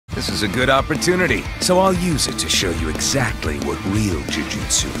This is a good opportunity, so I'll use it to show you exactly what real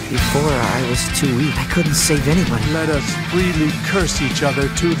jujutsu is. Before I was too weak, I couldn't save anybody. Let us freely curse each other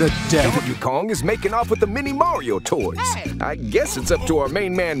to the death. Donkey Kong is making off with the mini Mario toys. I guess it's up to our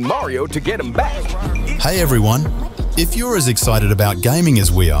main man Mario to get him back. Hey everyone, if you're as excited about gaming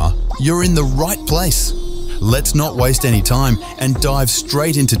as we are, you're in the right place. Let's not waste any time and dive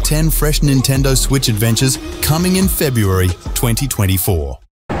straight into 10 fresh Nintendo Switch adventures coming in February 2024.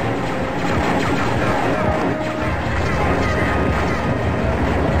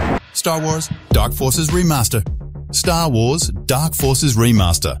 Star Wars Dark Forces Remaster. Star Wars Dark Forces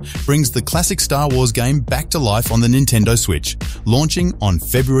Remaster brings the classic Star Wars game back to life on the Nintendo Switch, launching on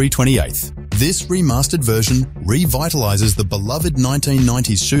February 28th. This remastered version revitalizes the beloved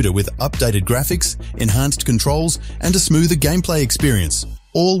 1990s shooter with updated graphics, enhanced controls, and a smoother gameplay experience,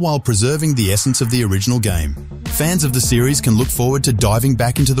 all while preserving the essence of the original game. Fans of the series can look forward to diving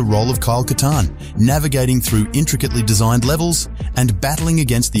back into the role of Kyle Katarn, navigating through intricately designed levels and battling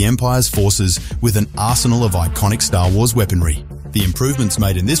against the Empire's forces with an arsenal of iconic Star Wars weaponry. The improvements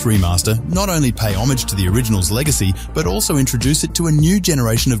made in this remaster not only pay homage to the original's legacy, but also introduce it to a new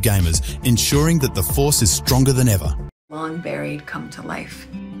generation of gamers, ensuring that the Force is stronger than ever. Long buried come to life.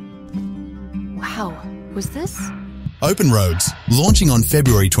 Wow, was this? Open Roads, launching on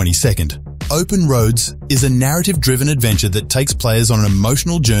February 22nd. Open Roads is a narrative-driven adventure that takes players on an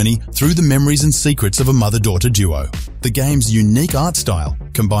emotional journey through the memories and secrets of a mother-daughter duo. The game's unique art style,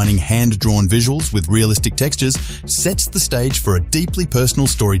 combining hand-drawn visuals with realistic textures, sets the stage for a deeply personal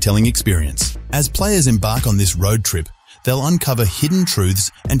storytelling experience. As players embark on this road trip, they'll uncover hidden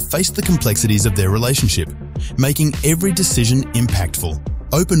truths and face the complexities of their relationship, making every decision impactful.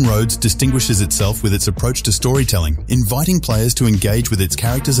 Open Roads distinguishes itself with its approach to storytelling, inviting players to engage with its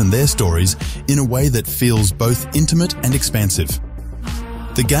characters and their stories in a way that feels both intimate and expansive.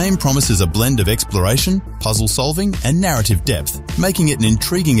 The game promises a blend of exploration, puzzle solving, and narrative depth, making it an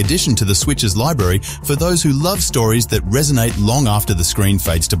intriguing addition to the Switch's library for those who love stories that resonate long after the screen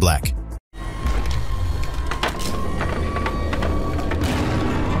fades to black.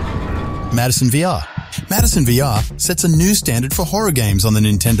 Madison VR. Madison VR sets a new standard for horror games on the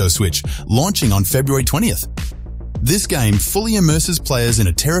Nintendo Switch, launching on February 20th. This game fully immerses players in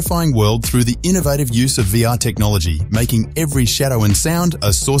a terrifying world through the innovative use of VR technology, making every shadow and sound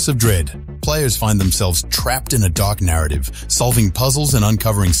a source of dread. Players find themselves trapped in a dark narrative, solving puzzles and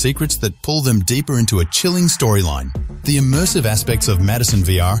uncovering secrets that pull them deeper into a chilling storyline. The immersive aspects of Madison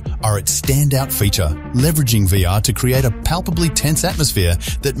VR are its standout feature, leveraging VR to create a palpably tense atmosphere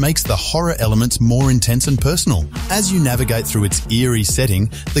that makes the horror elements more intense and personal. As you navigate through its eerie setting,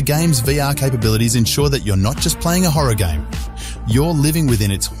 the game's VR capabilities ensure that you're not just playing a horror game. You're living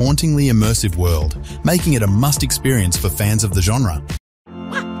within its hauntingly immersive world, making it a must experience for fans of the genre.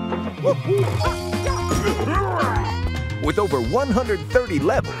 With over 130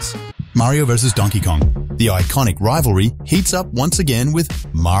 levels, Mario vs. Donkey Kong. The iconic rivalry heats up once again with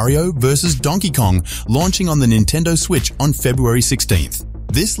Mario vs. Donkey Kong, launching on the Nintendo Switch on February 16th.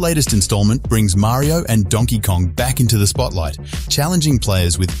 This latest installment brings Mario and Donkey Kong back into the spotlight, challenging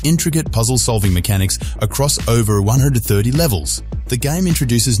players with intricate puzzle-solving mechanics across over 130 levels. The game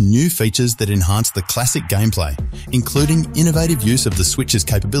introduces new features that enhance the classic gameplay, including innovative use of the Switch's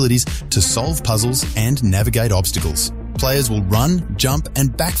capabilities to solve puzzles and navigate obstacles. Players will run, jump,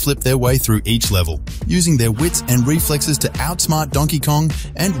 and backflip their way through each level, using their wits and reflexes to outsmart Donkey Kong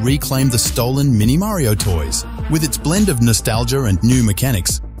and reclaim the stolen Mini Mario toys. With its blend of nostalgia and new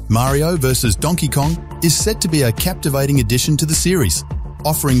mechanics, Mario vs. Donkey Kong is set to be a captivating addition to the series,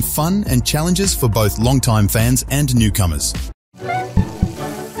 offering fun and challenges for both longtime fans and newcomers.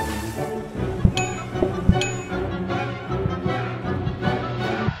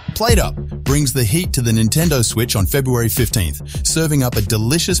 Plate Up brings the heat to the Nintendo Switch on February 15th, serving up a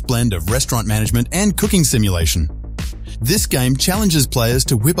delicious blend of restaurant management and cooking simulation. This game challenges players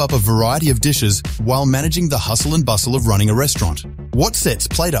to whip up a variety of dishes while managing the hustle and bustle of running a restaurant. What sets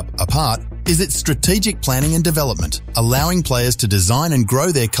Plate Up apart is its strategic planning and development, allowing players to design and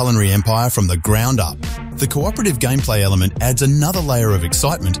grow their culinary empire from the ground up. The cooperative gameplay element adds another layer of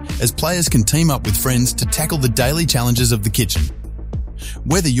excitement as players can team up with friends to tackle the daily challenges of the kitchen.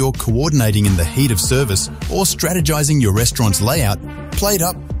 Whether you're coordinating in the heat of service or strategizing your restaurant's layout, Plate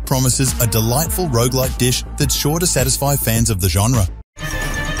Up promises a delightful roguelike dish that's sure to satisfy fans of the genre.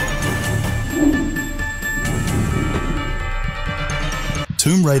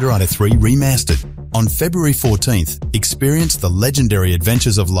 Tomb Raider i3 Remastered. On February 14th, experience the legendary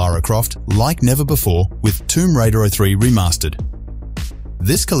adventures of Lara Croft like never before with Tomb Raider 3 Remastered.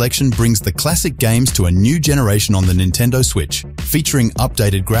 This collection brings the classic games to a new generation on the Nintendo Switch, featuring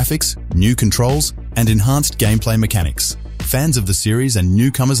updated graphics, new controls, and enhanced gameplay mechanics. Fans of the series and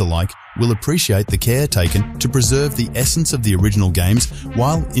newcomers alike will appreciate the care taken to preserve the essence of the original games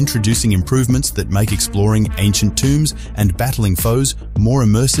while introducing improvements that make exploring ancient tombs and battling foes more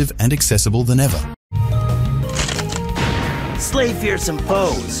immersive and accessible than ever. Slay fearsome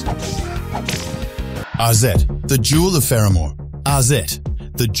foes. RZ, the Jewel of Faramore. RZ,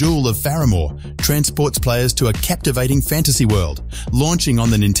 the Jewel of Faramore, transports players to a captivating fantasy world, launching on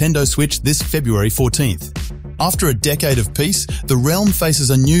the Nintendo Switch this February 14th. After a decade of peace, the realm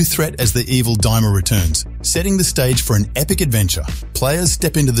faces a new threat as the evil Daimler returns, setting the stage for an epic adventure. Players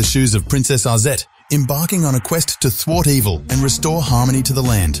step into the shoes of Princess RZ, embarking on a quest to thwart evil and restore harmony to the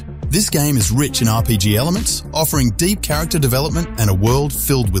land. This game is rich in RPG elements, offering deep character development and a world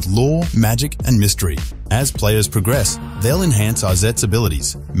filled with lore, magic, and mystery. As players progress, they'll enhance RZ's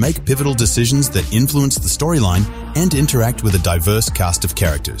abilities, make pivotal decisions that influence the storyline, and interact with a diverse cast of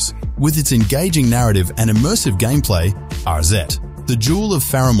characters. With its engaging narrative and immersive gameplay, RZ, the Jewel of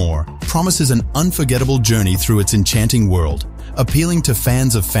Faramore, promises an unforgettable journey through its enchanting world, appealing to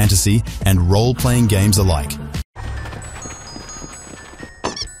fans of fantasy and role-playing games alike.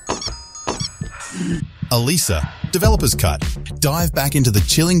 Elisa, Developer's Cut. Dive back into the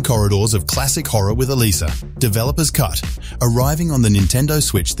chilling corridors of classic horror with Elisa, Developer's Cut, arriving on the Nintendo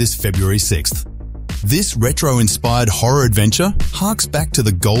Switch this February 6th. This retro-inspired horror adventure harks back to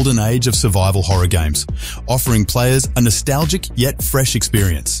the golden age of survival horror games, offering players a nostalgic yet fresh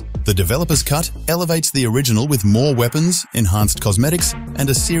experience. The Developer's Cut elevates the original with more weapons, enhanced cosmetics, and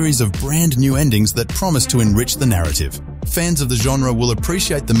a series of brand new endings that promise to enrich the narrative. Fans of the genre will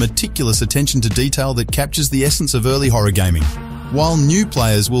appreciate the meticulous attention to detail that captures the essence of early horror gaming, while new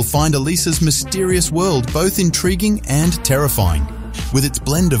players will find Elisa's mysterious world both intriguing and terrifying. With its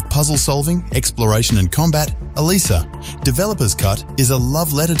blend of puzzle solving, exploration, and combat, Elisa, Developer's Cut is a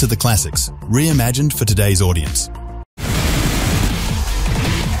love letter to the classics, reimagined for today's audience.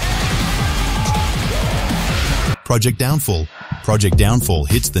 Project Downfall. Project Downfall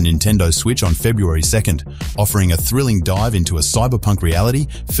hits the Nintendo Switch on February 2nd, offering a thrilling dive into a cyberpunk reality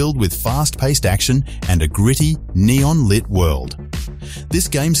filled with fast-paced action and a gritty, neon-lit world. This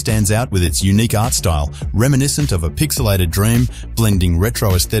game stands out with its unique art style, reminiscent of a pixelated dream, blending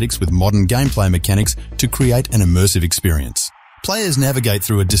retro aesthetics with modern gameplay mechanics to create an immersive experience. Players navigate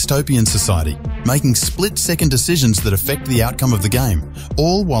through a dystopian society, making split-second decisions that affect the outcome of the game,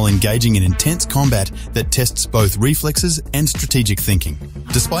 all while engaging in intense combat that tests both reflexes and strategic thinking.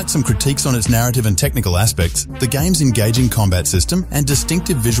 Despite some critiques on its narrative and technical aspects, the game's engaging combat system and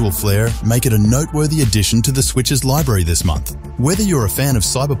distinctive visual flair make it a noteworthy addition to the Switch's library this month. Whether you're a fan of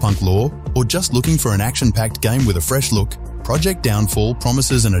cyberpunk lore or just looking for an action-packed game with a fresh look, Project Downfall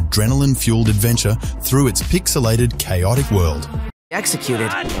promises an adrenaline-fueled adventure through its pixelated, chaotic world. Executed,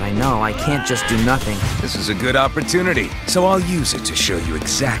 but I know I can't just do nothing. This is a good opportunity, so I'll use it to show you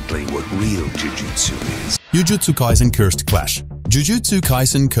exactly what real Jujutsu is. Jujutsu Kaisen Cursed Clash. Jujutsu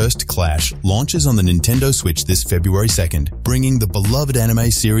Kaisen Cursed Clash launches on the Nintendo Switch this February 2nd, bringing the beloved anime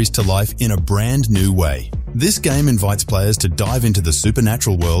series to life in a brand new way. This game invites players to dive into the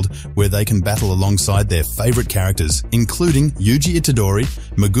supernatural world where they can battle alongside their favorite characters, including Yuji Itadori,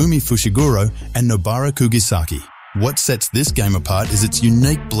 Megumi Fushiguro, and Nobara Kugisaki. What sets this game apart is its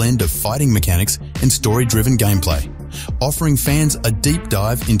unique blend of fighting mechanics and story-driven gameplay, offering fans a deep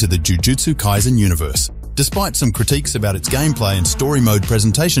dive into the Jujutsu Kaisen universe. Despite some critiques about its gameplay and story mode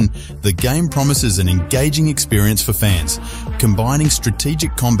presentation, the game promises an engaging experience for fans, combining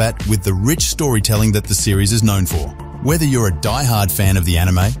strategic combat with the rich storytelling that the series is known for. Whether you're a die-hard fan of the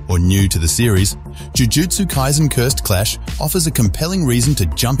anime or new to the series, Jujutsu Kaisen Cursed Clash offers a compelling reason to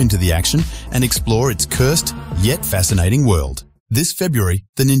jump into the action and explore its cursed, yet fascinating world. This February,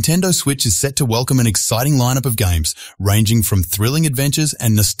 the Nintendo Switch is set to welcome an exciting lineup of games, ranging from thrilling adventures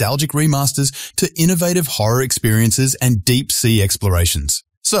and nostalgic remasters to innovative horror experiences and deep-sea explorations.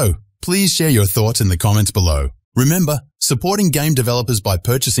 So, please share your thoughts in the comments below. Remember, supporting game developers by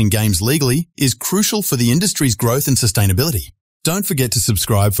purchasing games legally is crucial for the industry's growth and sustainability. Don't forget to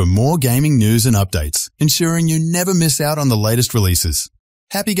subscribe for more gaming news and updates, ensuring you never miss out on the latest releases.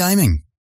 Happy gaming!